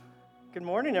Good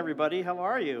morning, everybody. How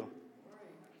are you?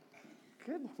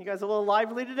 Good. You guys a little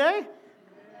lively today?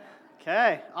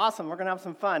 Okay, awesome. We're going to have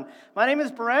some fun. My name is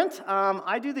Brent.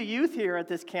 I do the youth here at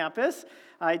this campus.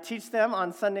 I teach them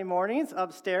on Sunday mornings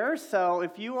upstairs. So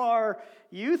if you are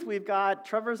youth, we've got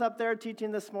Trevor's up there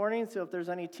teaching this morning. So if there's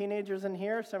any teenagers in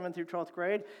here, 7th through 12th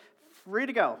grade, free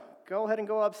to go. Go ahead and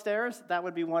go upstairs. That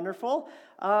would be wonderful.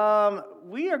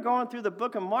 We are going through the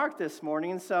book of Mark this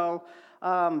morning. So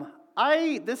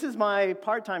this is my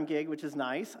part-time gig, which is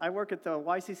nice. I work at the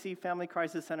YCC Family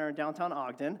Crisis Center in downtown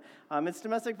Ogden. It's a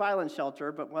domestic violence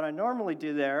shelter, but what I normally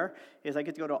do there is I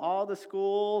get to go to all the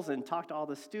schools and talk to all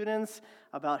the students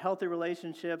about healthy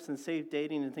relationships and safe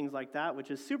dating and things like that, which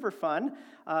is super fun.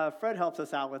 Fred helps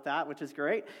us out with that, which is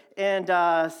great. And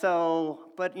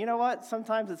but you know what?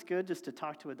 Sometimes it's good just to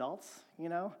talk to adults,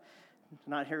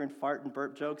 Not hearing fart and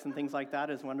burp jokes and things like that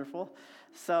is wonderful.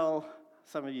 So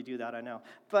some of you do that, I know.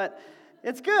 But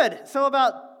it's good. So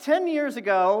about 10 years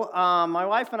ago, my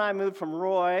wife and I moved from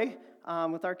Roy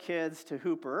with our kids to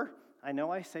Hooper. I know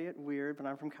I say it weird, but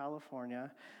I'm from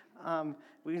California.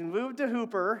 We moved to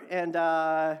Hooper, and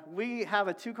we have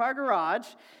a 2-car garage,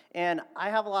 and I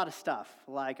have a lot of stuff.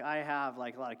 I have a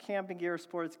lot of camping gear,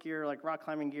 sports gear, rock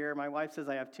climbing gear. My wife says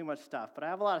I have too much stuff, but I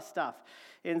have a lot of stuff.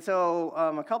 And so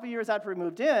a couple years after we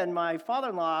moved in, my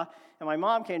father-in-law and my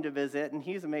mom came to visit, and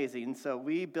he's amazing. So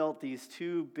we built these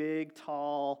 2 big,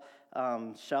 tall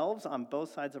shelves on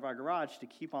both sides of our garage to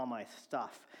keep all my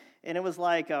stuff. And it was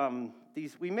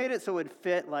we made it so it would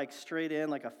fit straight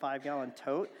in like a 5-gallon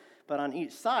tote, but on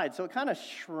each side. So it kind of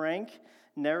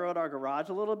narrowed our garage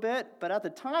a little bit. But at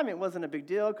the time, it wasn't a big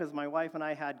deal because my wife and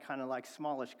I had kind of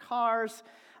smallish cars.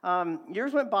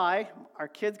 Years went by. Our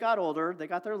kids got older. They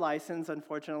got their license,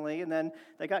 unfortunately, and then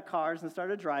they got cars and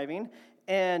started driving.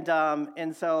 And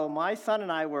so my son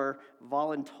and I were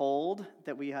voluntold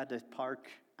that we had to park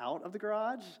out of the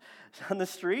garage on the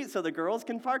street so the girls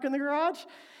can park in the garage.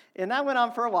 And that went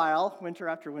on for a while, winter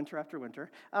after winter after winter.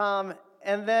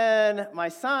 And then my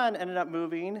son ended up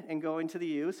moving and going to the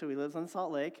U, so he lives in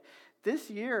Salt Lake. This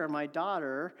year, my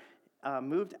daughter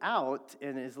moved out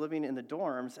and is living in the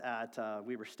dorms at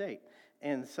Weber State.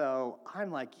 And so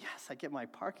I'm like, yes, I get my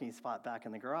parking spot back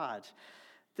in the garage.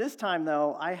 This time,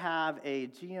 though, I have a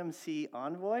GMC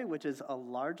Envoy, which is a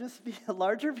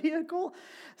larger vehicle.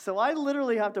 So I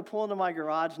literally have to pull into my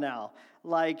garage now,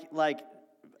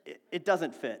 it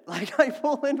doesn't fit. I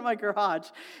pull into my garage,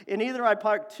 and either I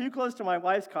park too close to my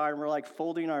wife's car, and we're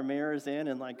folding our mirrors in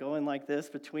and going like this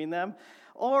between them,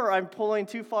 or I'm pulling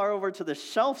too far over to the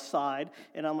shelf side,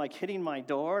 and I'm hitting my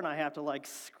door, and I have to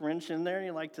scrunch in there,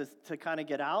 to kind of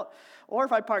get out. Or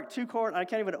if I park too close, I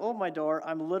can't even open my door,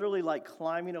 I'm literally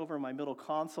climbing over my middle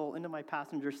console into my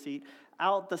passenger seat,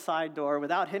 out the side door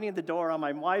without hitting the door on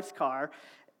my wife's car.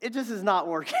 It just is not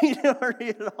working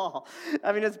at all.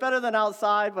 I mean, it's better than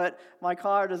outside, but my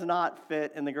car does not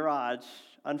fit in the garage,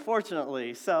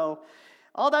 unfortunately. So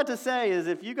all that to say is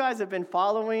if you guys have been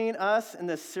following us in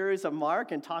this series of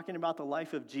Mark and talking about the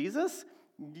life of Jesus,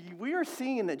 we are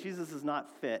seeing that Jesus is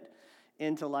not fit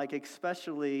into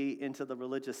especially into the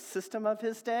religious system of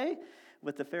his day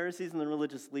with the Pharisees and the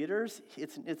religious leaders.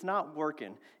 It's not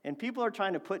working. And people are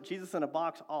trying to put Jesus in a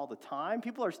box all the time.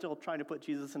 People are still trying to put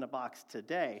Jesus in a box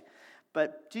today.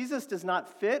 But Jesus does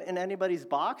not fit in anybody's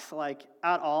box,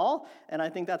 at all. And I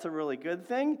think that's a really good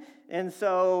thing. And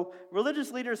so religious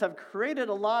leaders have added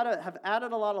a lot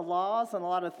of laws and a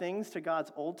lot of things to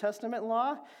God's Old Testament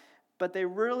law. But they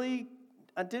really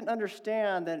didn't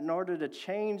understand that in order to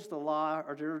change the law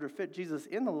or in order to fit Jesus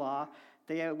in the law,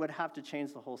 they would have to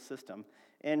change the whole system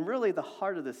and really the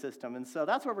heart of the system. And so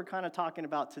that's what we're kind of talking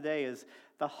about today is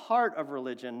the heart of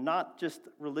religion, not just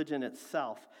religion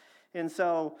itself. And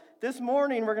so this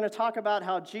morning we're going to talk about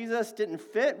how Jesus didn't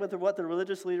fit with what the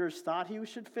religious leaders thought he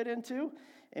should fit into,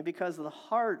 and because the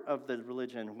heart of the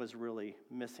religion was really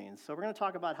missing. So we're going to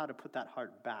talk about how to put that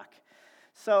heart back.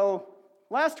 So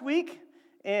last week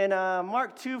in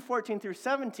Mark 2:14 through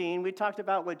 17, we talked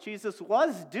about what Jesus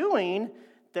was doing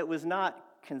that was not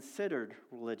considered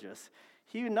religious.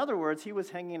 In other words, he was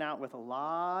hanging out with a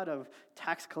lot of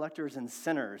tax collectors and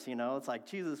sinners. It's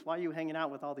Jesus, why are you hanging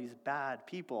out with all these bad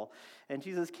people? And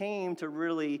Jesus came to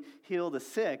really heal the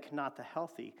sick, not the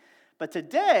healthy. But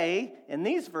today, in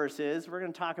these verses, we're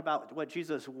going to talk about what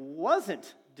Jesus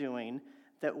wasn't doing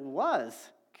that was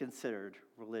considered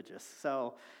religious.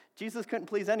 So Jesus couldn't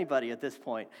please anybody at this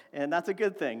point, and that's a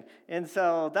good thing. And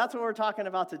so that's what we're talking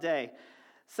about today.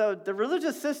 So the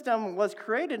religious system was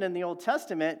created in the Old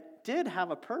Testament, did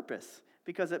have a purpose,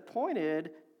 because it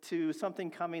pointed to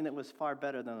something coming that was far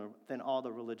better than all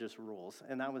the religious rules,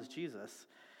 and that was Jesus.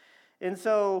 And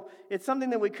so it's something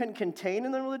that we couldn't contain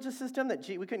in the religious system, that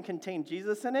we couldn't contain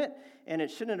Jesus in it, and it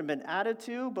shouldn't have been added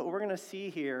to. But we're going to see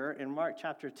here in Mark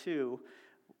chapter 2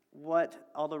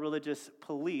 what all the religious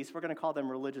police, we're going to call them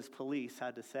religious police,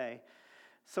 had to say.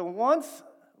 So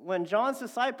when John's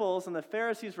disciples and the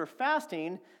Pharisees were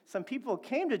fasting, some people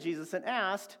came to Jesus and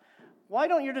asked, "Why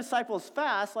don't your disciples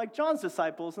fast like John's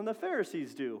disciples and the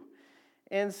Pharisees do?"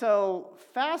 And so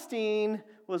fasting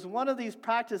was one of these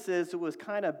practices that was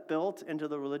kind of built into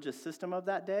the religious system of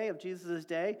that day, of Jesus'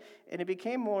 day, and it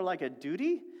became more like a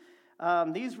duty.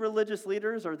 These religious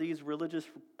leaders, or these religious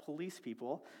police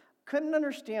people, couldn't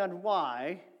understand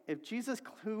why, if Jesus,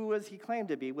 who was he claimed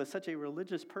to be, was such a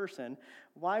religious person,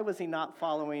 why was he not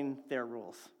following their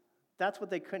rules? That's what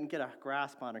they couldn't get a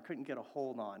grasp on or couldn't get a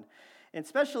hold on. And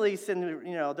especially since,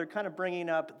 they're kind of bringing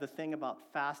up the thing about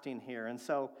fasting here. And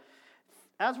so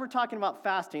as we're talking about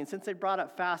fasting, since they brought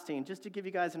up fasting, just to give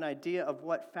you guys an idea of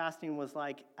what fasting was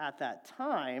like at that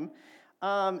time,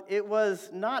 it was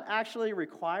not actually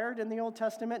required in the Old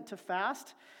Testament to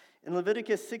fast. In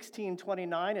Leviticus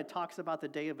 16:29, it talks about the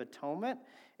Day of Atonement,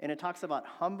 and it talks about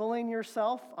humbling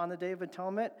yourself on the Day of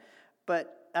Atonement.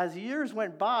 But as years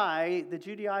went by, the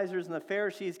Judaizers and the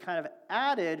Pharisees kind of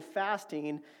added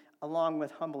fasting along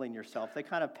with humbling yourself. They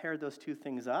kind of paired those two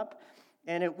things up.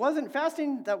 And it wasn't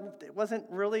fasting that it wasn't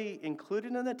really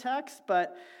included in the text,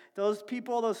 but those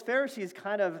people, those Pharisees,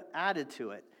 kind of added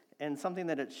to it, and something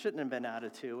that it shouldn't have been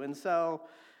added to. And so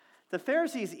the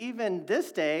Pharisees, even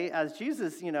this day, as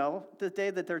Jesus, the day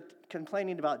that they're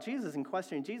complaining about Jesus and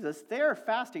questioning Jesus, they're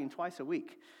fasting twice a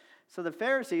week. So the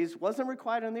Pharisees wasn't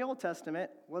required in the Old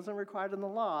Testament, wasn't required in the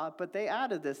law, but they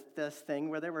added this thing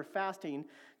where they were fasting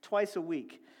twice a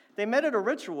week. They made it a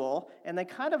ritual, and they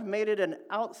kind of made it an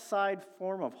outside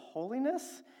form of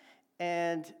holiness.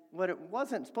 And what it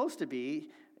wasn't supposed to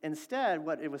be, instead,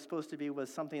 what it was supposed to be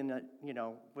was something that,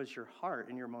 was your heart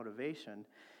and your motivation.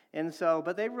 And so,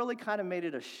 but they really kind of made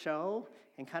it a show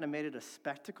and kind of made it a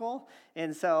spectacle.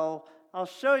 And so I'll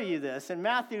show you this. In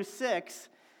Matthew 6,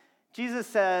 Jesus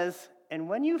says, "And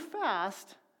when you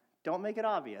fast, don't make it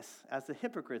obvious, as the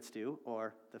hypocrites do,"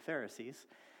 or the Pharisees,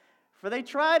 "for they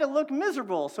try to look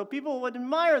miserable so people would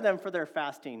admire them for their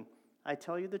fasting. I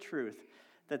tell you the truth,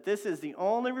 that this is the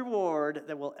only reward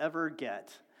that we'll ever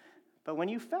get. But when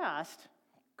you fast,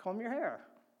 comb your hair,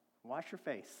 wash your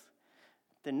face.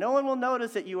 Then no one will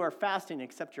notice that you are fasting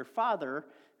except your Father,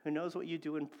 who knows what you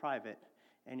do in private.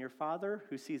 And your Father,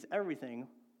 who sees everything,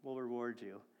 will reward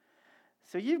you."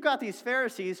 So you've got these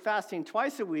Pharisees fasting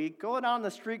twice a week, going out on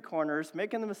the street corners,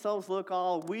 making themselves look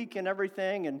all weak and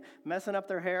everything, and messing up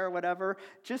their hair or whatever,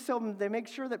 just so they make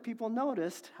sure that people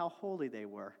noticed how holy they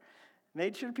were.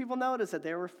 Made sure people noticed that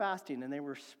they were fasting and they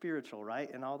were spiritual,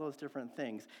 right? And all those different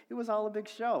things. It was all a big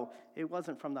show. It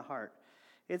wasn't from the heart.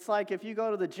 It's like if you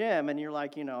go to the gym and you're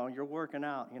like, you're working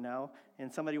out,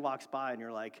 and somebody walks by and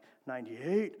you're like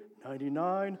 98,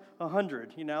 99,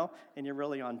 100, and you're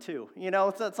really on 2.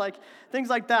 So it's like things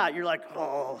like that. You're like,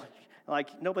 oh,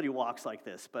 like nobody walks like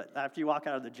this, but after you walk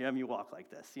out of the gym, you walk like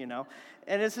this,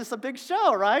 and it's just a big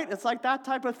show, right? It's like that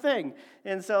type of thing.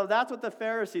 And so that's what the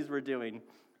Pharisees were doing.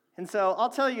 And so I'll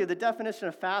tell you, the definition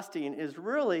of fasting is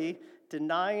really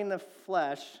denying the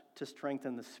flesh to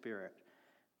strengthen the spirit.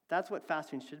 That's what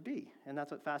fasting should be, and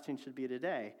that's what fasting should be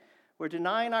today. We're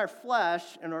denying our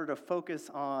flesh in order to focus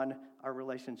on our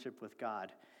relationship with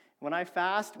God. When I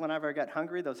fast, whenever I get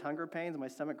hungry, those hunger pains, my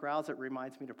stomach growls, it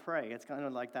reminds me to pray. It's kind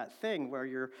of like that thing where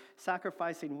you're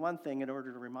sacrificing one thing in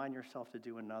order to remind yourself to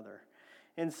do another.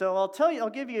 And so I'll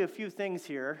give you a few things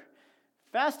here.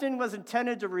 Fasting was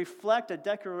intended to reflect a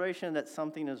declaration that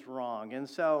something is wrong. And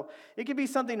so it could be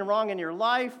something wrong in your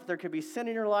life. There could be sin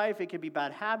in your life. It could be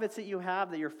bad habits that you have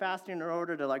that you're fasting in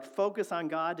order to focus on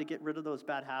God to get rid of those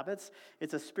bad habits.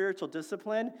 It's a spiritual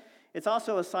discipline. It's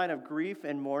also a sign of grief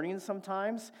and mourning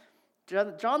sometimes.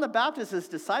 John the Baptist's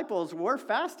disciples were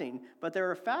fasting, but they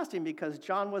were fasting because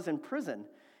John was in prison.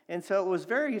 And so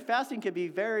fasting could be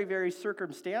very, very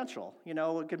circumstantial.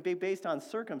 It could be based on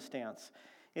circumstance.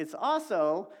 It's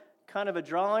also kind of a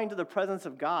drawing to the presence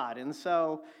of God. And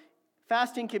so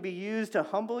fasting can be used to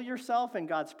humble yourself in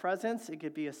God's presence. It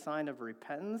could be a sign of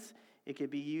repentance. It could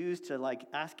be used to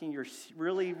asking, you're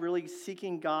really, really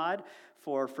seeking God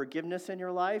for forgiveness in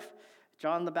your life.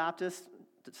 John the Baptist's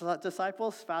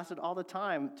disciples fasted all the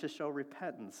time to show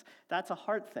repentance. That's a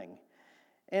heart thing.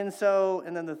 And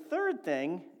then the third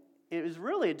thing, it was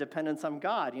really a dependence on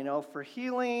God, for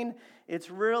healing. It's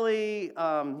really,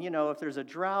 if there's a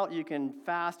drought, you can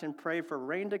fast and pray for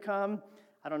rain to come.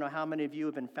 I don't know how many of you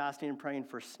have been fasting and praying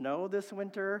for snow this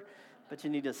winter, but you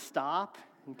need to stop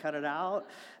and cut it out.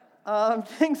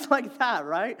 Things like that,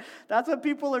 right? That's what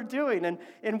people are doing.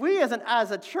 And we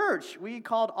as a church, we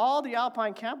called all the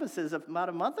Alpine campuses about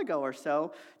a month ago or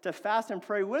so to fast and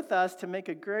pray with us to make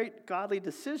a great godly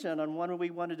decision on what we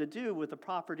wanted to do with the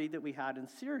property that we had in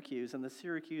Syracuse and the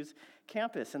Syracuse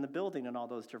campus and the building and all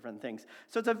those different things.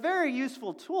 So it's a very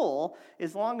useful tool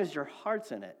as long as your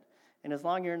heart's in it. And as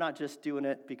long as you're not just doing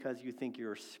it because you think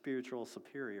you're spiritual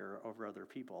superior over other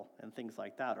people and things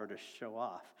like that, or to show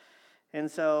off. And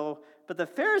so, but the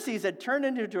Pharisees had turned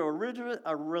into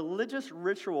a religious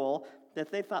ritual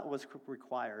that they thought was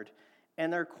required.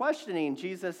 And they're questioning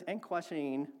Jesus and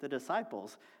questioning the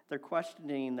disciples. They're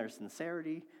questioning their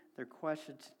sincerity. They're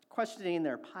questioning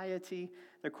their piety.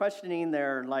 They're questioning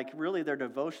their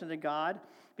devotion to God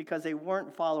because they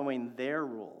weren't following their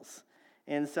rules.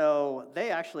 And so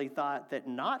they actually thought that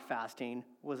not fasting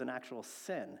was an actual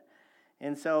sin.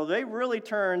 And so they really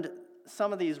turned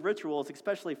some of these rituals,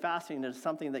 especially fasting, into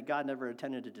something that God never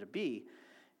intended it to be.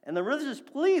 And the religious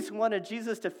police wanted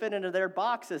Jesus to fit into their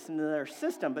boxes, into their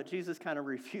system, but Jesus kind of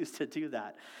refused to do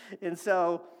that. And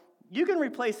so you can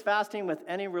replace fasting with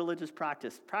any religious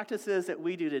practices that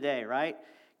we do today, right?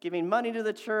 Giving money to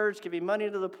the church, giving money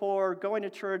to the poor, going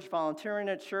to church, volunteering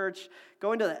at church,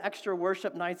 going to the extra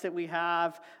worship nights that we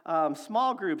have,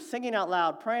 small groups, singing out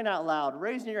loud, praying out loud,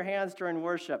 raising your hands during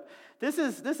worship. This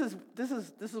is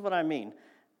what I mean.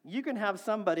 You can have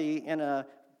somebody in a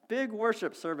big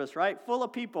worship service, right, full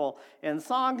of people, and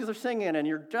songs are singing, and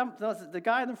the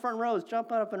guy in the front row is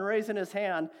jumping up and raising his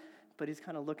hand, but he's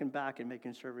kind of looking back and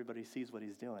making sure everybody sees what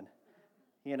he's doing.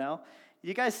 You know?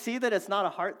 You guys see that it's not a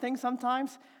heart thing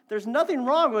sometimes? There's nothing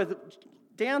wrong with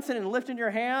dancing and lifting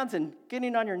your hands and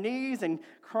getting on your knees and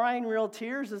crying real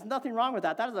tears. There's nothing wrong with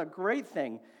that. That is a great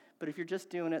thing. But if you're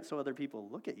just doing it so other people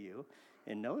look at you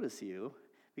and notice you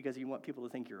because you want people to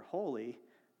think you're holy,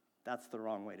 that's the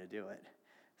wrong way to do it.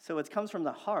 So it comes from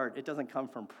the heart. It doesn't come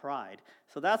from pride.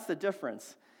 So that's the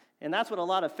difference. And that's what a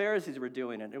lot of Pharisees were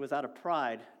doing. It was out of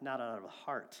pride, not out of the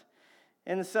heart.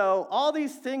 And so all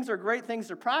these things are great things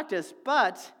to practice,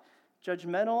 but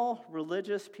judgmental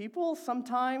religious people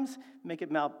sometimes make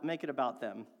it about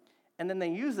them. And then they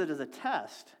use it as a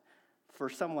test for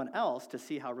someone else to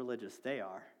see how religious they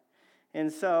are.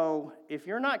 And so if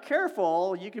you're not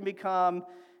careful, you can become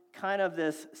kind of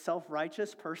this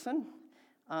self-righteous person,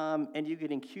 and you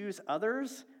can accuse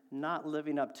others not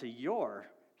living up to your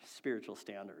spiritual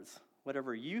standards,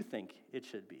 whatever you think it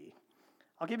should be.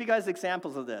 I'll give you guys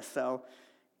examples of this. So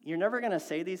you're never going to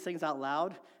say these things out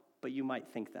loud, but you might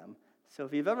think them. So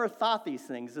if you've ever thought these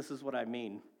things, this is what I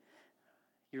mean.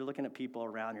 You're looking at people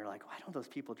around, you're like, why don't those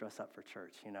people dress up for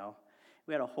church, you know?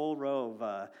 We had a whole row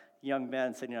of young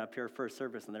men sitting up here first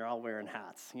service, and they're all wearing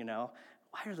hats, you know?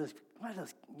 Why are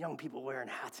those young people wearing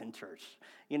hats in church?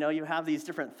 You know, you have these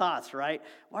different thoughts, right?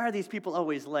 Why are these people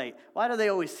always late? Why are they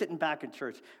always sitting back in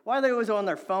church? Why are they always on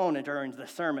their phone during the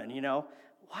sermon, you know?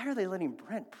 Why are they letting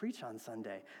Brent preach on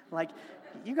Sunday? Like,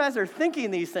 you guys are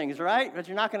thinking these things, right? But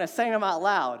you're not going to say them out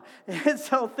loud. And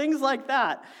so things like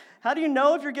that. How do you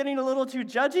know if you're getting a little too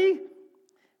judgy?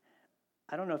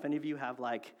 I don't know if any of you have,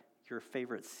 like, your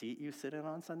favorite seat you sit in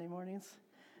on Sunday mornings.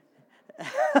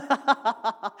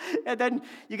 And then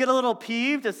you get a little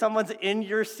peeved if someone's in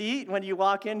your seat when you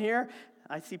walk in here.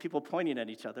 I see people pointing at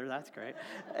each other. That's great.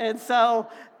 And so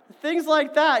things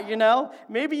like that, you know.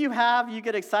 Maybe you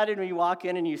get excited when you walk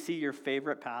in and you see your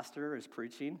favorite pastor is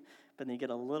preaching, but then you get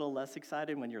a little less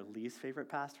excited when your least favorite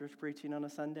pastor is preaching on a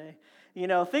Sunday. You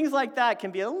know, things like that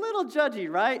can be a little judgy,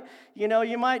 right? You know,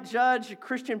 you might judge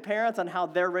Christian parents on how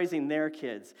they're raising their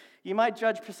kids. You might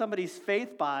judge somebody's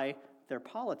faith by their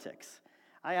politics.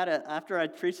 After I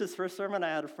preached this first sermon, I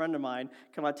had a friend of mine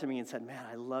come up to me and said, man,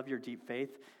 I love your deep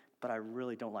faith, but I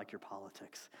really don't like your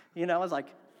politics. You know, I was like,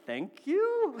 thank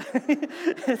you.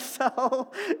 And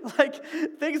so, like,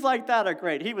 things like that are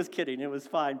great. He was kidding. It was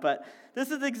fine. But this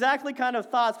is exactly kind of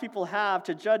thoughts people have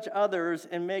to judge others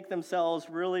and make themselves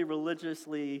really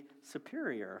religiously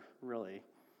superior, really.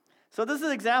 So this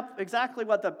is exactly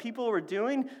what the people were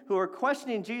doing who were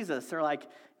questioning Jesus. They're like,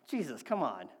 Jesus, come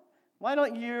on. Why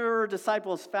don't your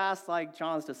disciples fast like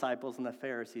John's disciples and the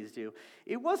Pharisees do?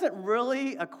 It wasn't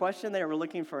really a question they were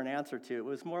looking for an answer to. It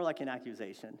was more like an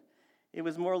accusation. It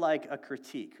was more like a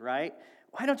critique, right?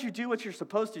 Why don't you do what you're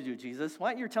supposed to do, Jesus? Why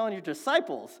aren't you telling your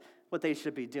disciples what they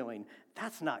should be doing?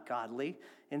 That's not godly.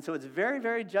 And so it's very,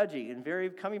 very judgy and very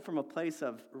coming from a place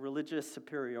of religious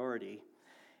superiority.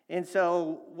 And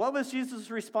so what was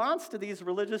Jesus' response to these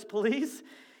religious police?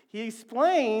 He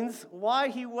explains why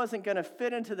he wasn't going to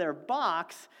fit into their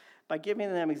box by giving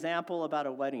them an example about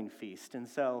a wedding feast. And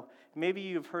so maybe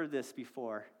you've heard this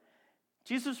before.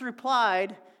 Jesus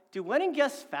replied do wedding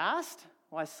guests fast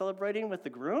while celebrating with the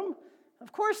groom?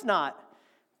 Of course not.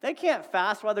 They can't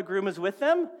fast while the groom is with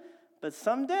them, but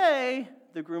someday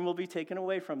the groom will be taken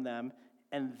away from them,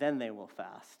 and then they will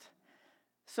fast.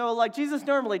 So like Jesus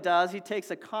normally does, he takes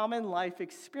a common life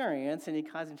experience and he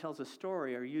kind of tells a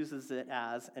story or uses it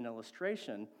as an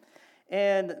illustration.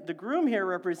 And the groom here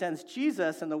represents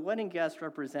Jesus, and the wedding guests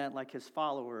represent like his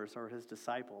followers or his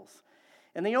disciples.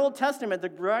 In the Old Testament, the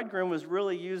bridegroom was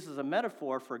really used as a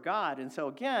metaphor for God. And so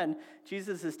again,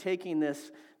 Jesus is taking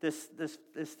this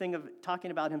thing of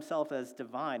talking about himself as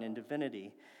divine and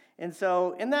divinity. And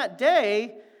so in that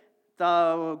day,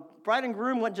 the bride and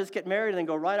groom wouldn't just get married and then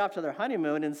go right off to their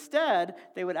honeymoon. Instead,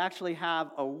 they would actually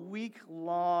have a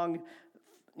week-long,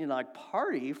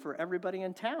 party for everybody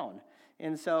in town.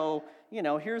 And so,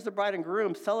 here's the bride and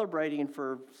groom celebrating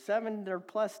for 7 or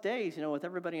plus days, with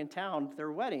everybody in town,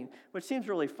 their wedding, which seems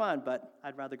really fun, but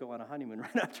I'd rather go on a honeymoon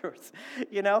right afterwards,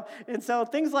 And so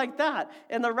things like that.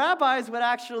 And the rabbis would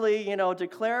actually,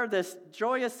 declare this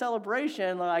joyous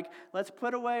celebration, like, let's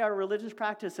put away our religious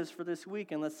practices for this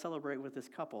week and let's celebrate with this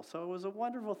couple. So it was a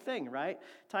wonderful thing, right?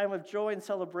 Time of joy and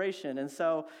celebration. And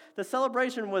so the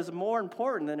celebration was more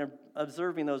important than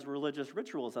observing those religious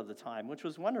rituals of the time, which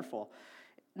was wonderful.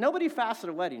 Nobody fasts at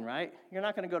a wedding, right? You're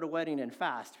not going to go to a wedding and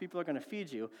fast. People are going to feed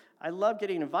you. I love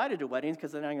getting invited to weddings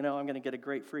because then I know I'm going to get a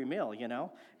great free meal,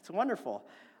 It's wonderful.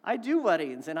 I do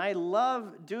weddings, and I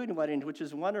love doing weddings, which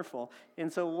is wonderful.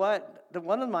 And so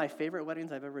one of my favorite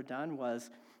weddings I've ever done was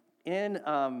in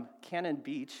Cannon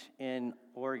Beach in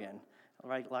Oregon.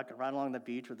 Right along the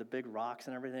beach with the big rocks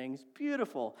and everything. It's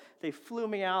beautiful. They flew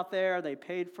me out there. They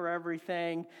paid for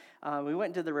everything. We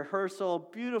went to the rehearsal.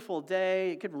 Beautiful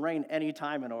day. It could rain any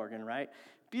time in Oregon, right?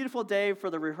 Beautiful day for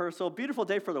the rehearsal. Beautiful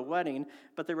day for the wedding.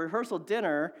 But the rehearsal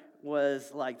dinner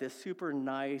was like this super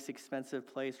nice, expensive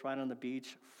place right on the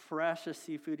beach. Freshest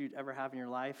seafood you'd ever have in your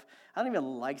life. I don't even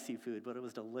like seafood, but it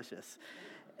was delicious.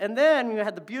 And then we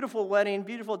had the beautiful wedding,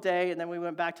 beautiful day, and then we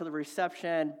went back to the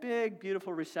reception, big,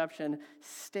 beautiful reception,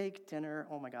 steak dinner.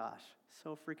 Oh my gosh,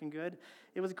 so freaking good.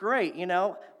 It was great,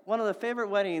 one of the favorite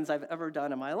weddings I've ever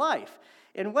done in my life.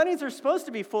 And weddings are supposed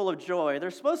to be full of joy.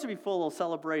 They're supposed to be full of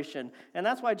celebration. And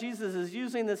that's why Jesus is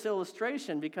using this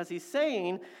illustration, because he's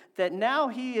saying that now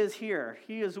he is here.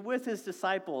 He is with his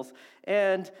disciples,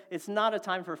 and it's not a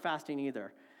time for fasting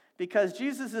either, because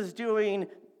Jesus is doing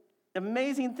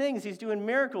amazing things. He's doing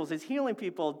miracles. He's healing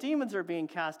people. Demons are being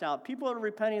cast out. People are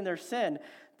repenting their sin.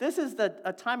 This is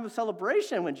a time of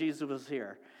celebration when Jesus was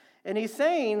here. And he's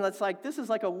saying this is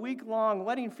like a week-long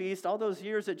wedding feast, all those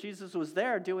years that Jesus was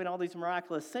there doing all these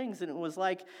miraculous things, and it was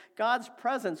like God's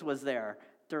presence was there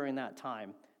during that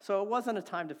time. So it wasn't a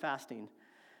time to fasting.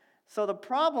 So the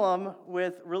problem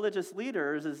with religious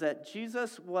leaders is that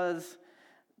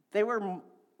they were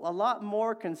a lot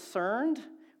more concerned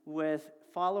with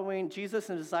Jesus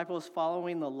and the disciples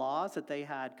following the laws that they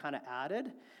had kind of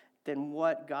added than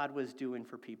what God was doing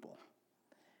for people.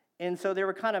 And so they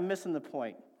were kind of missing the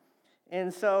point.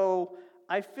 And so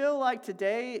I feel like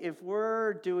today, if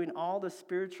we're doing all the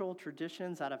spiritual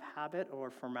traditions out of habit or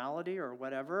formality or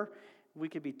whatever, we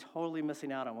could be totally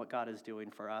missing out on what God is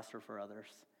doing for us or for others.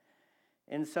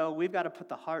 And so we've got to put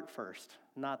the heart first,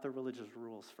 not the religious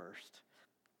rules first.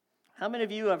 How many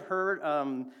of you have heard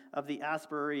of the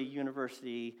Asbury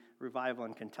University revival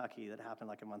in Kentucky that happened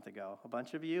like a month ago? A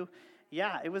bunch of you?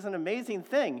 Yeah, it was an amazing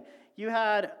thing.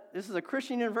 This is a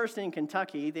Christian university in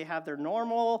Kentucky. They have their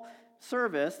normal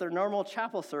service, their normal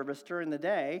chapel service during the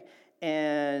day.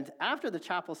 And after the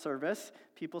chapel service,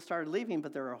 people started leaving,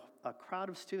 but there were a crowd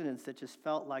of students that just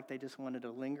felt like they just wanted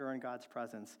to linger in God's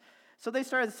presence. So they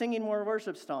started singing more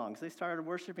worship songs. They started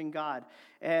worshiping God,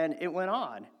 and it went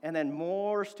on. And then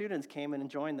more students came in and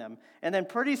joined them. And then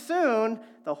pretty soon,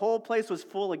 the whole place was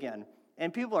full again.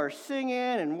 And people are singing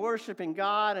and worshiping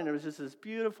God, and it was just this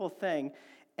beautiful thing.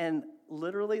 And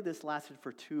literally, this lasted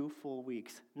for 2 full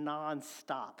weeks,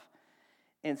 nonstop.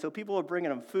 And so people were bringing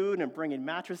them food and bringing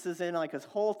mattresses in, like this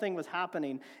whole thing was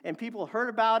happening. And people heard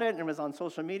about it, and it was on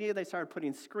social media. They started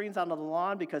putting screens out on the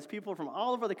lawn because people from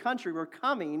all over the country were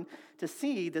coming to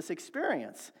see this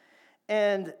experience.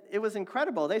 And it was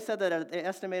incredible. They said that they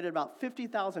estimated about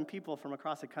 50,000 people from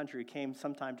across the country came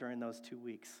sometime during those 2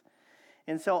 weeks.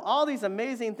 And so all these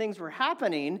amazing things were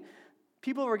happening.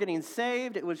 People were getting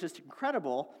saved. It was just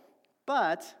incredible.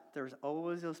 But there was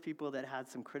always those people that had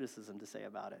some criticism to say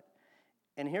about it.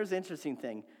 And here's the interesting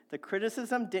thing. The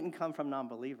criticism didn't come from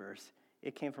non-believers.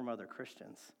 It came from other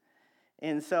Christians.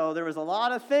 And so there was a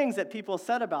lot of things that people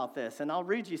said about this, and I'll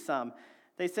read you some.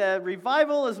 They said,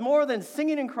 revival is more than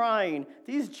singing and crying.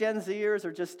 These Gen Zers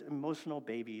are just emotional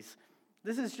babies.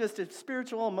 This is just a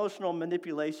spiritual, emotional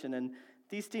manipulation, and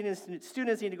these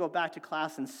students need to go back to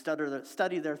class and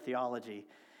study their theology.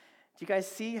 Do you guys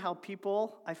see how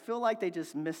people, I feel like they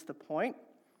just missed the point,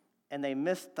 and they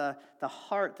missed the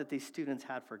heart that these students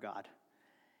had for God.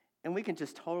 And we can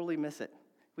just totally miss it.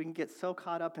 We can get so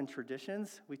caught up in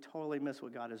traditions, we totally miss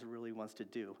what God really wants to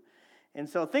do. And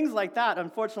so things like that,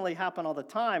 unfortunately, happen all the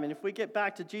time. And if we get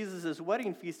back to Jesus'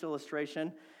 wedding feast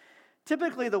illustration,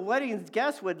 typically the wedding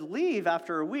guests would leave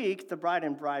after a week, the bride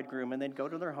and bridegroom, and they'd go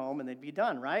to their home and they'd be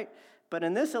done, right? But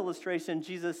in this illustration,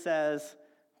 Jesus says,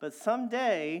 but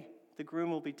someday the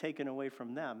groom will be taken away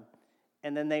from them,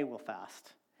 and then they will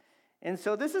fast. And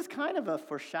so this is kind of a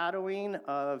foreshadowing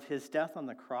of his death on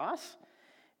the cross.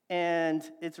 And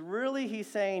it's really, he's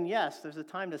saying, yes, there's a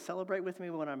time to celebrate with me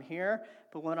when I'm here,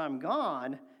 but when I'm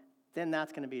gone, then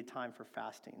that's going to be a time for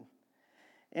fasting.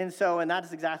 And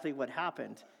that's exactly what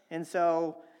happened. And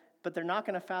so, but they're not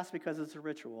going to fast because it's a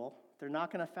ritual. They're not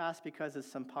going to fast because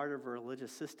it's some part of a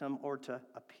religious system or to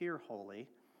appear holy,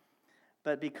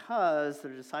 but because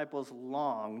their disciples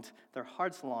longed, their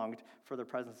hearts longed for the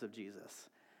presence of Jesus.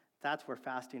 That's where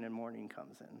fasting and mourning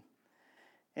comes in.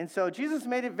 And so Jesus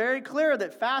made it very clear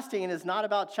that fasting is not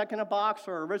about checking a box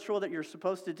or a ritual that you're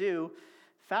supposed to do.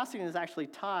 Fasting is actually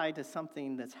tied to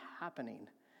something that's happening.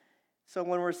 So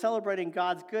when we're celebrating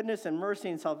God's goodness and mercy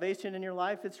and salvation in your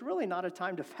life, it's really not a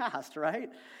time to fast, right?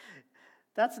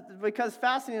 That's because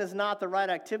fasting is not the right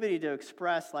activity to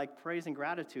express like praise and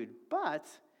gratitude. But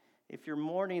if you're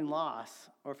mourning loss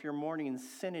or if you're mourning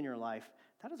sin in your life,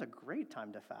 that is a great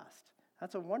time to fast.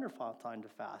 That's a wonderful time to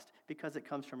fast because it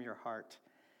comes from your heart.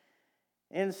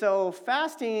 And so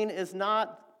fasting is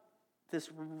not this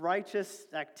righteous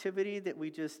activity that we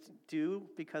just do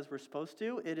because we're supposed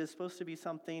to. It is supposed to be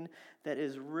something that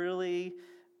is really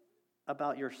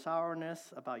about your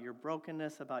sourness, about your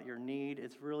brokenness, about your need.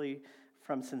 It's really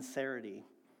from sincerity.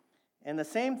 And the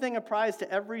same thing applies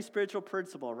to every spiritual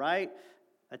principle, right?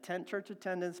 Church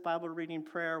attendance, Bible reading,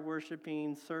 prayer,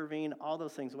 worshiping, serving, all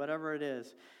those things, whatever it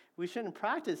is. We shouldn't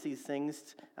practice these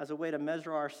things as a way to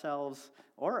measure ourselves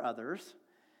or others.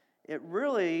 It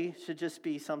really should just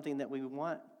be something that we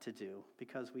want to do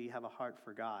because we have a heart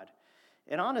for God.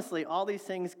 And honestly, all these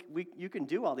things, you can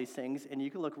do all these things and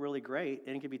you can look really great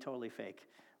and it can be totally fake.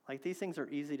 Like these things are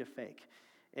easy to fake.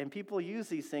 And people use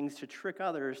these things to trick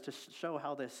others to show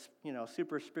how this,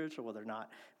 super spiritual they're not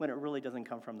when it really doesn't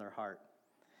come from their heart.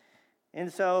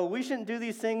 And so we shouldn't do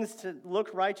these things to look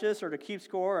righteous or to keep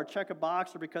score or check a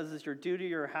box or because it's your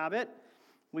duty or habit.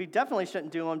 We definitely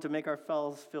shouldn't do them to make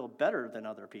ourselves feel better than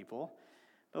other people.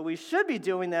 But we should be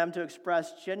doing them to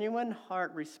express genuine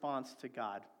heart response to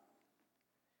God.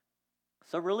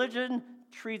 So religion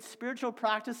treats spiritual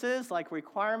practices like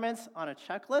requirements on a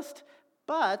checklist,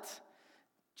 but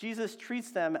Jesus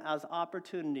treats them as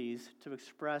opportunities to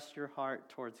express your heart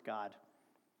towards God.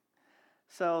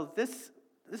 So this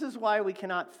is why we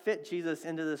cannot fit Jesus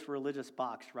into this religious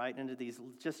box, right? Into these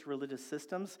just religious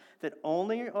systems that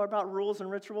only are about rules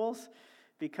and rituals,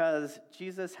 because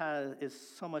Jesus is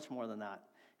so much more than that.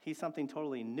 He's something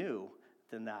totally new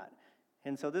than that.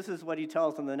 And so this is what he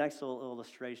tells in the next little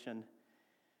illustration.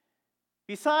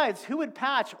 Besides, who would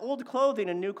patch old clothing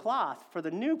in new cloth? For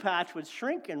the new patch would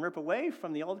shrink and rip away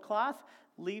from the old cloth,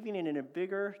 leaving it in a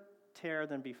bigger tear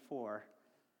than before.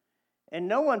 And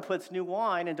no one puts new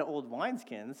wine into old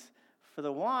wineskins, for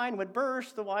the wine would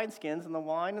burst the wineskins, and the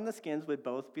wine and the skins would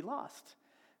both be lost.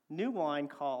 New wine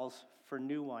calls for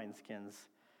new wineskins.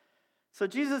 So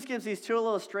Jesus gives these two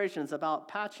illustrations about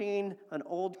patching an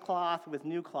old cloth with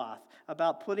new cloth,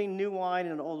 about putting new wine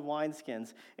in old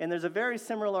wineskins. And there's a very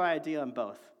similar idea in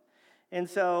both. And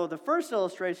so the first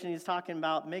illustration, he's talking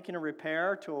about making a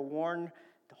repair to a worn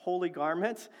holy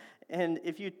garment. And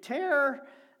if you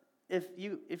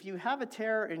have a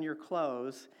tear in your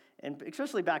clothes, and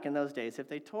especially back in those days, if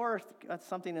they tore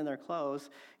something in their clothes,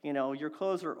 your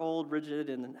clothes are old, rigid,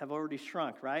 and have already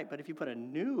shrunk, right? But if you put a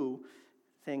new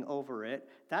thing over it,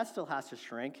 that still has to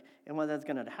shrink, and what that's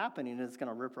going to happen is it's going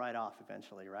to rip right off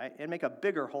eventually, right? And make a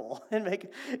bigger hole, and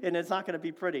it's not going to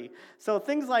be pretty. So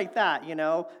things like that,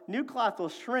 new cloth will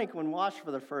shrink when washed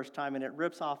for the first time, and it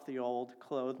rips off the old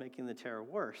clothes, making the tear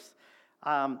worse.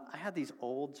 I had these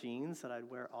old jeans that I'd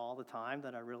wear all the time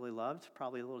that I really loved,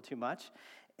 probably a little too much.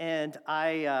 And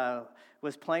I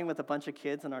was playing with a bunch of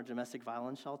kids in our domestic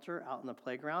violence shelter out in the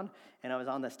playground, and I was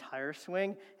on this tire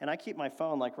swing, and I keep my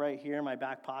phone like right here in my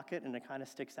back pocket, and it kind of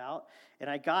sticks out.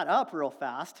 And I got up real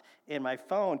fast, and my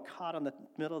phone caught on the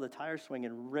middle of the tire swing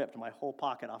and ripped my whole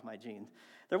pocket off my jeans.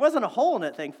 There wasn't a hole in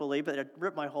it, thankfully, but it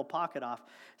ripped my whole pocket off.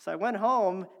 So I went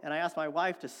home, and I asked my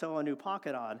wife to sew a new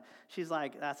pocket on. She's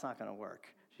like, that's not going to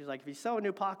work. She's like, if you sew a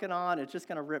new pocket on, it's just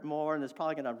going to rip more, and it's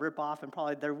probably going to rip off, and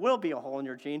probably there will be a hole in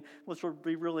your jean, which will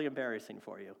be really embarrassing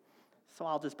for you. So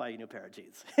I'll just buy you a new pair of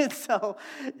jeans. And so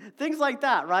things like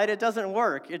that, right? It doesn't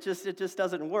work. It just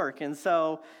doesn't work. And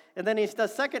then the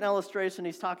second illustration,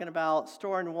 he's talking about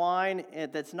storing wine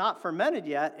that's not fermented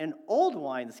yet in old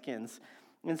wineskins.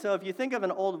 And so if you think of an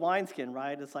old wineskin,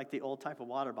 right, it's like the old type of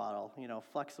water bottle,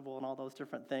 flexible and all those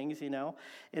different things,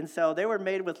 And so they were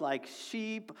made with like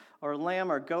sheep or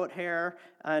lamb or goat hair.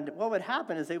 And what would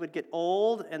happen is they would get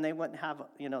old and they wouldn't have,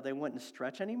 they wouldn't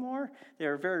stretch anymore. They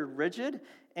were very rigid.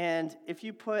 And if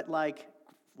you put like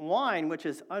wine, which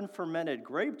is unfermented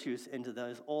grape juice, into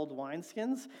those old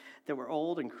wineskins that were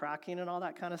old and cracking and all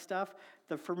that kind of stuff,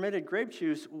 the fermented grape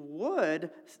juice would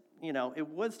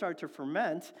start to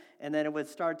ferment, and then it would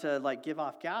start to like give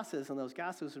off gases, and those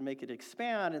gases would make it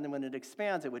expand, and then when it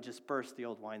expands, it would just burst the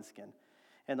old wineskin,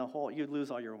 and you'd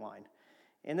lose all your wine.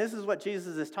 And this is what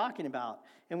Jesus is talking about.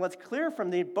 And what's clear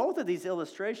from both of these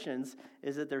illustrations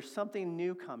is that there's something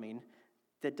new coming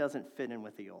that doesn't fit in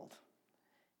with the old.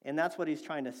 And that's what he's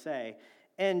trying to say.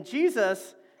 And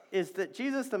Jesus,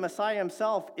 the Messiah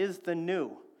himself, is the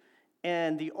new.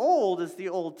 And the old is the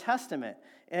Old Testament.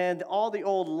 And all the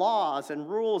old laws and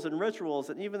rules and rituals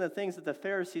and even the things that the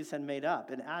Pharisees had made up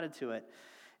and added to it.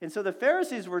 And so the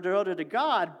Pharisees were devoted to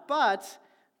God, but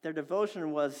their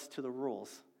devotion was to the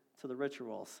rules, to the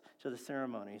rituals, to the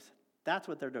ceremonies. That's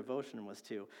what their devotion was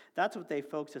to. That's what they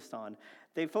focused on.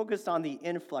 They focused on the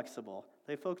inflexible.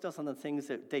 They focused on the things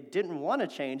that they didn't want to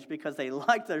change because they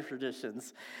liked their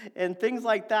traditions and things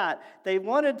like that. They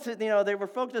wanted to, they were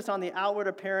focused on the outward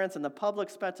appearance and the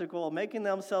public spectacle, making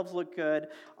themselves look good,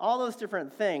 all those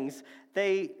different things.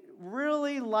 They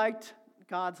really liked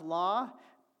God's law,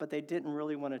 but they didn't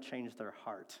really want to change their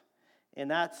heart. And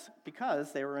that's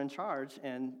because they were in charge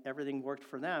and everything worked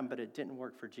for them, but it didn't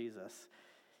work for Jesus.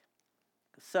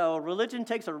 So religion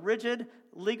takes a rigid,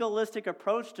 legalistic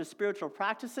approach to spiritual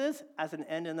practices as an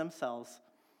end in themselves.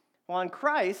 While in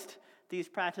Christ, these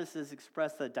practices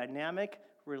express the dynamic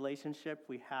relationship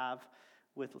we have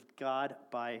with God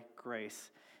by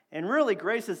grace. And really,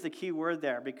 grace is the key word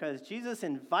there, because Jesus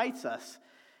invites us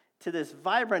to this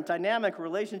vibrant, dynamic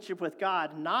relationship with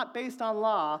God, not based on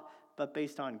law, but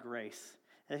based on grace.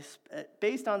 It's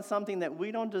based on something that we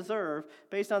don't deserve,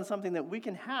 based on something that we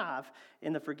can have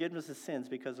in the forgiveness of sins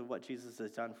because of what Jesus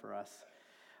has done for us.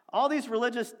 All these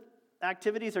religious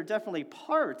activities are definitely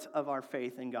part of our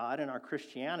faith in God and our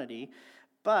Christianity,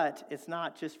 but it's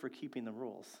not just for keeping the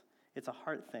rules. It's a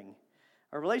heart thing.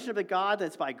 A relationship with God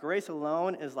that's by grace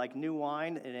alone is like new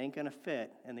wine. It ain't going to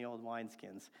fit in the old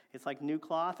wineskins. It's like new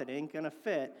cloth. It ain't going to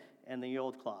fit in the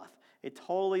old cloth. It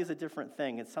totally is a different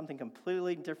thing. It's something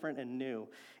completely different and new.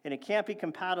 And it can't be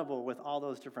compatible with all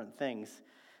those different things.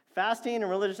 Fasting and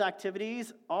religious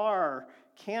activities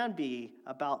can be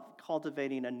about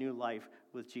cultivating a new life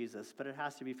with Jesus, but it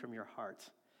has to be from your heart.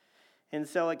 And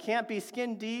so it can't be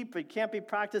skin deep. It can't be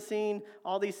practicing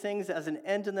all these things as an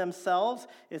end in themselves.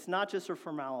 It's not just a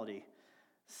formality.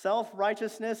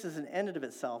 Self-righteousness is an end of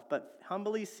itself, but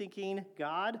humbly seeking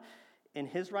God in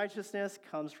his righteousness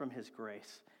comes from his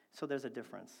grace. So there's a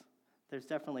difference. There's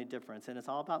definitely a difference. And it's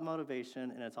all about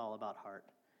motivation, and it's all about heart.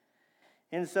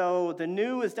 And so the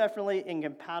new is definitely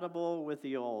incompatible with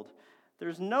the old.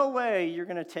 There's no way you're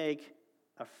going to take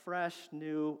a fresh,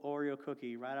 new Oreo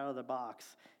cookie right out of the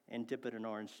box and dip it in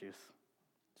orange juice.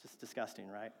 It's just disgusting,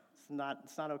 right? It's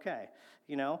not okay.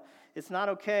 It's not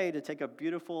okay to take a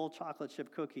beautiful chocolate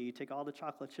chip cookie, take all the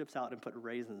chocolate chips out, and put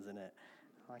raisins in it.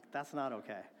 That's not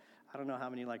okay. I don't know how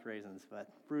many like raisins, but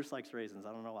Bruce likes raisins.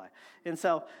 I don't know why. And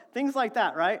so things like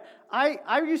that, right?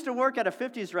 I used to work at a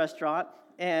 50s restaurant,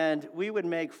 and we would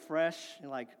make fresh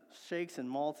shakes and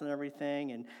malts and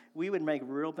everything, and we would make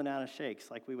real banana shakes.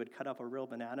 Like we would cut up a real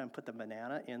banana and put the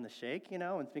banana in the shake, and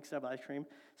mix it up with ice cream.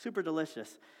 Super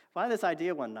delicious. I had this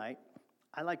idea one night.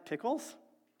 I like pickles,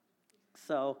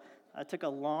 so I took a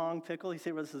long pickle. You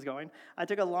see where this is going? I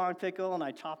took a long pickle, and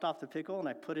I chopped off the pickle, and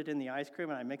I put it in the ice cream,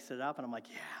 and I mixed it up, and I'm like,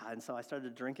 yeah. And so I started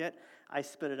to drink it. I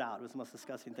spit it out. It was the most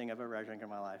disgusting thing I've ever drank in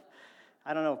my life.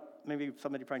 I don't know. Maybe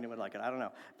somebody pregnant would like it. I don't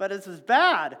know. But this is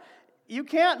bad. You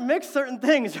can't mix certain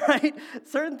things, right?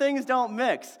 Certain things don't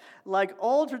mix. Like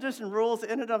old tradition rules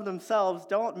in and of themselves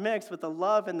don't mix with the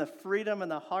love and the freedom and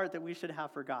the heart that we should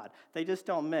have for God. They just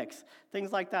don't mix.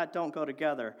 Things like that don't go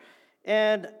together.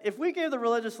 And if we gave the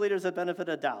religious leaders a benefit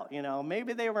of doubt,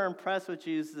 maybe they were impressed with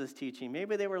Jesus' teaching.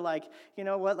 Maybe they were like, you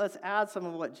know what, let's add some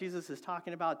of what Jesus is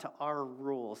talking about to our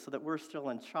rules so that we're still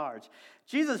in charge.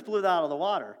 Jesus blew that out of the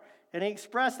water, and he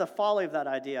expressed the folly of that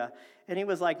idea. And he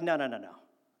was like, no.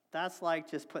 That's like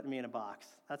just putting me in a box.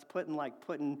 That's putting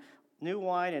new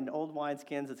wine in old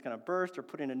wineskins that's going to burst, or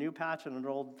putting a new patch on an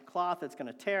old cloth that's going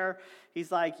to tear.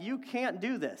 He's like, you can't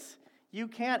do this. You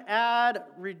can't add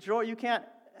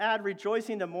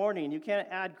rejoicing to mourning. You can't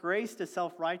add grace to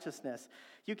self-righteousness.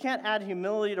 You can't add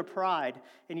humility to pride.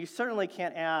 And you certainly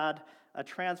can't add a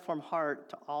transformed heart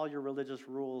to all your religious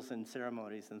rules and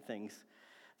ceremonies and things.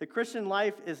 The Christian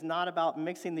life is not about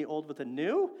mixing the old with the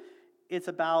new. It's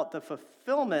about the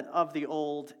fulfillment of the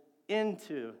old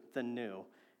into the new.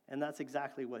 And that's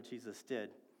exactly what Jesus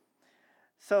did.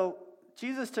 So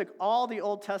Jesus took all the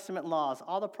Old Testament laws,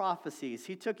 all the prophecies.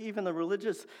 He took even the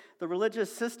religious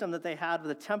system that they had with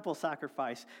the temple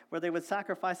sacrifice, where they would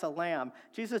sacrifice a lamb.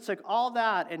 Jesus took all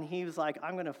that, and he was like,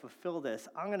 I'm going to fulfill this.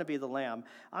 I'm going to be the lamb.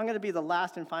 I'm going to be the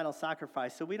last and final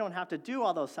sacrifice, so we don't have to do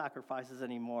all those sacrifices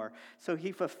anymore. So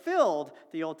he fulfilled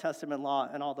the Old Testament law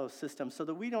and all those systems so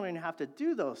that we don't even have to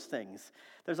do those things.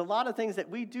 There's a lot of things that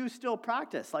we do still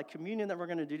practice, like communion that we're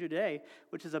going to do today,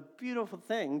 which is a beautiful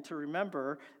thing to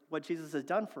remember what Jesus has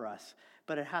done for us.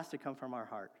 But it has to come from our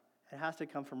heart. It has to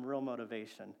come from real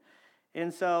motivation.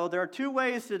 And so there are two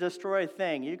ways to destroy a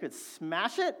thing. You could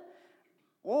smash it,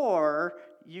 or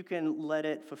you can let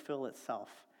it fulfill itself.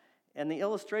 And the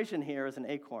illustration here is an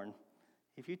acorn.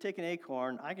 If you take an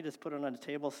acorn, I could just put it on a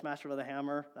table, smash it with a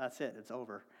hammer, that's it, it's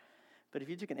over. But if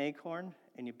you took an acorn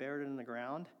and you buried it in the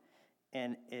ground,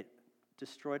 and it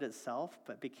destroyed itself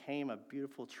but became a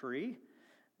beautiful tree,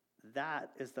 that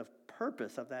is the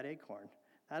purpose of that acorn.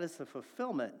 That is the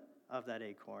fulfillment of that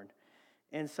acorn.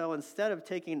 And so instead of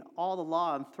taking all the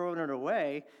law and throwing it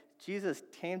away, Jesus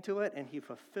came to it and he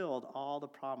fulfilled all the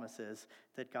promises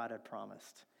that God had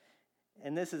promised.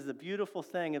 And this is the beautiful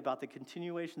thing about the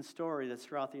continuation story that's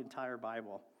throughout the entire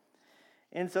Bible.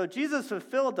 And so Jesus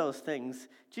fulfilled those things.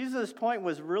 Jesus' point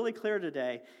was really clear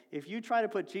today. If you try to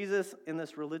put Jesus in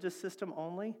this religious system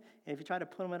only, and if you try to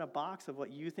put him in a box of what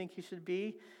you think he should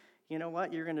be, you know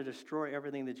what? You're going to destroy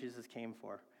everything that Jesus came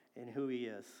for and who he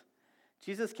is.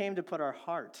 Jesus came to put our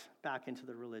heart back into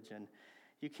the religion.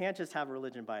 You can't just have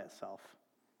religion by itself.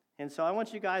 And so I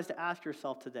want you guys to ask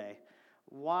yourself today,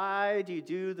 why do you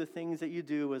do the things that you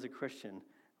do as a Christian?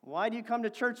 Why do you come to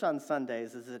church on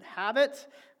Sundays? Is it habit?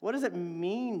 What does it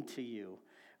mean to you?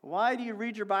 Why do you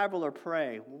read your Bible or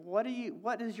pray? What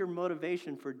is your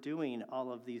motivation for doing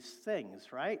all of these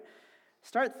things, right?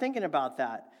 Start thinking about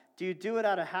that. Do you do it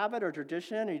out of habit or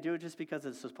tradition, or you do it just because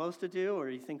it's supposed to do,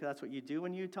 or you think that's what you do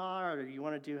in Utah, or you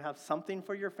want to have something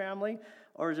for your family,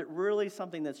 or is it really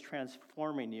something that's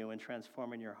transforming you and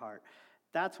transforming your heart?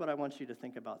 That's what I want you to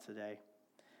think about today.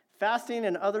 Fasting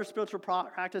and other spiritual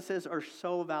practices are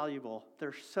so valuable.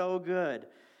 They're so good.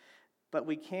 But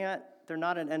they're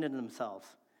not an end in themselves.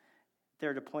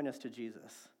 They're to point us to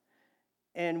Jesus.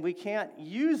 And we can't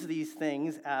use these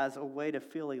things as a way to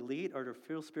feel elite or to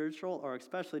feel spiritual or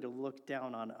especially to look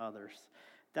down on others.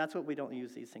 That's what we don't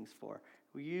use these things for.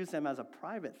 We use them as a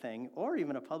private thing or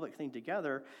even a public thing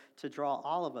together to draw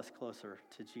all of us closer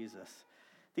to Jesus.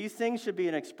 These things should be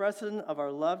an expression of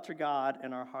our love to God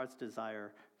and our heart's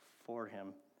desire for him.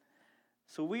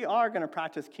 So we are going to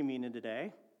practice communion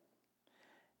today.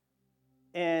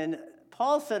 And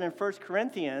Paul said in 1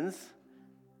 Corinthians,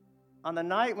 on the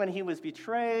night when he was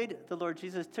betrayed, the Lord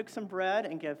Jesus took some bread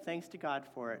and gave thanks to God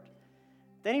for it.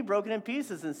 Then he broke it in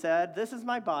pieces and said, "This is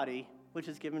my body, which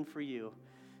is given for you.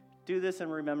 Do this in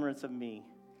remembrance of me."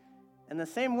 In the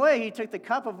same way, he took the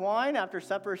cup of wine after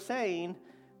supper, saying,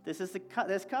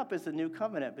 This cup is the new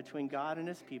covenant between God and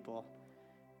his people,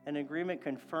 an agreement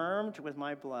confirmed with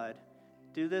my blood.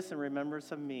 Do this in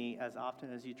remembrance of me as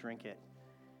often as you drink it.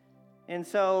 And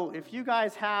so if you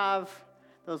guys have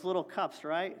those little cups,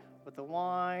 right, with the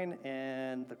wine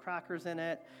and the crackers in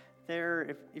it,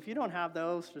 if you don't have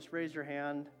those, just raise your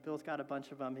hand. Bill's got a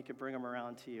bunch of them. He could bring them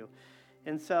around to you.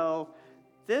 And so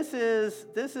this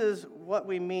is what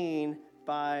we mean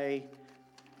by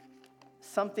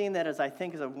something that I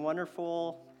think is a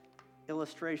wonderful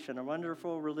illustration, a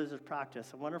wonderful religious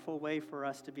practice, a wonderful way for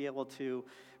us to be able to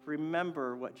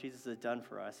remember what Jesus has done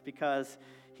for us. Because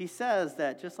he says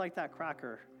that just like that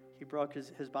cracker,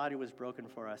 his body was broken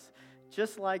for us.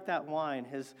 Just like that wine,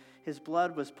 his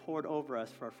blood was poured over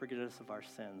us for our forgiveness of our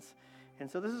sins. And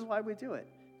so this is why we do it.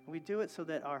 We do it so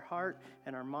that our heart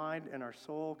and our mind and our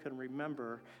soul can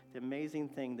remember the amazing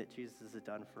thing that Jesus has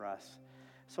done for us.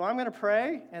 So I'm going to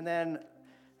pray, and then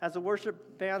as the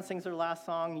worship band sings their last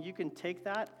song, you can take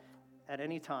that at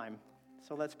any time.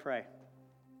 So let's pray.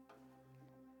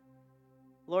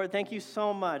 Lord, thank you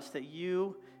so much that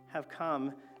you have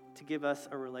come to give us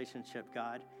a relationship,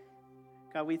 God.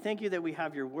 God, we thank you that we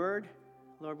have your word.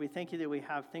 Lord, we thank you that we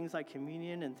have things like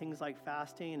communion and things like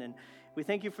fasting, and we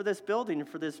thank you for this building and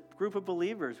for this group of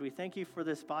believers. We thank you for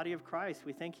this body of Christ.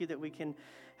 We thank you that we can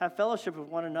have fellowship with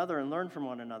one another and learn from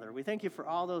one another. We thank you for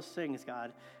all those things,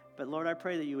 God. But Lord, I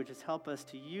pray that you would just help us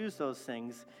to use those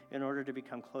things in order to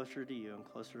become closer to you and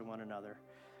closer to one another.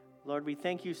 Lord, we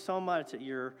thank you so much that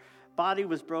your body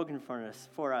was broken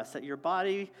for us, that your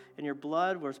body and your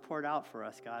blood was poured out for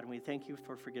us, God. And we thank you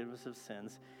for forgiveness of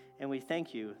sins. And we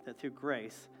thank you that through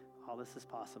grace, all this is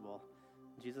possible.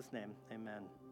 In Jesus' name, amen.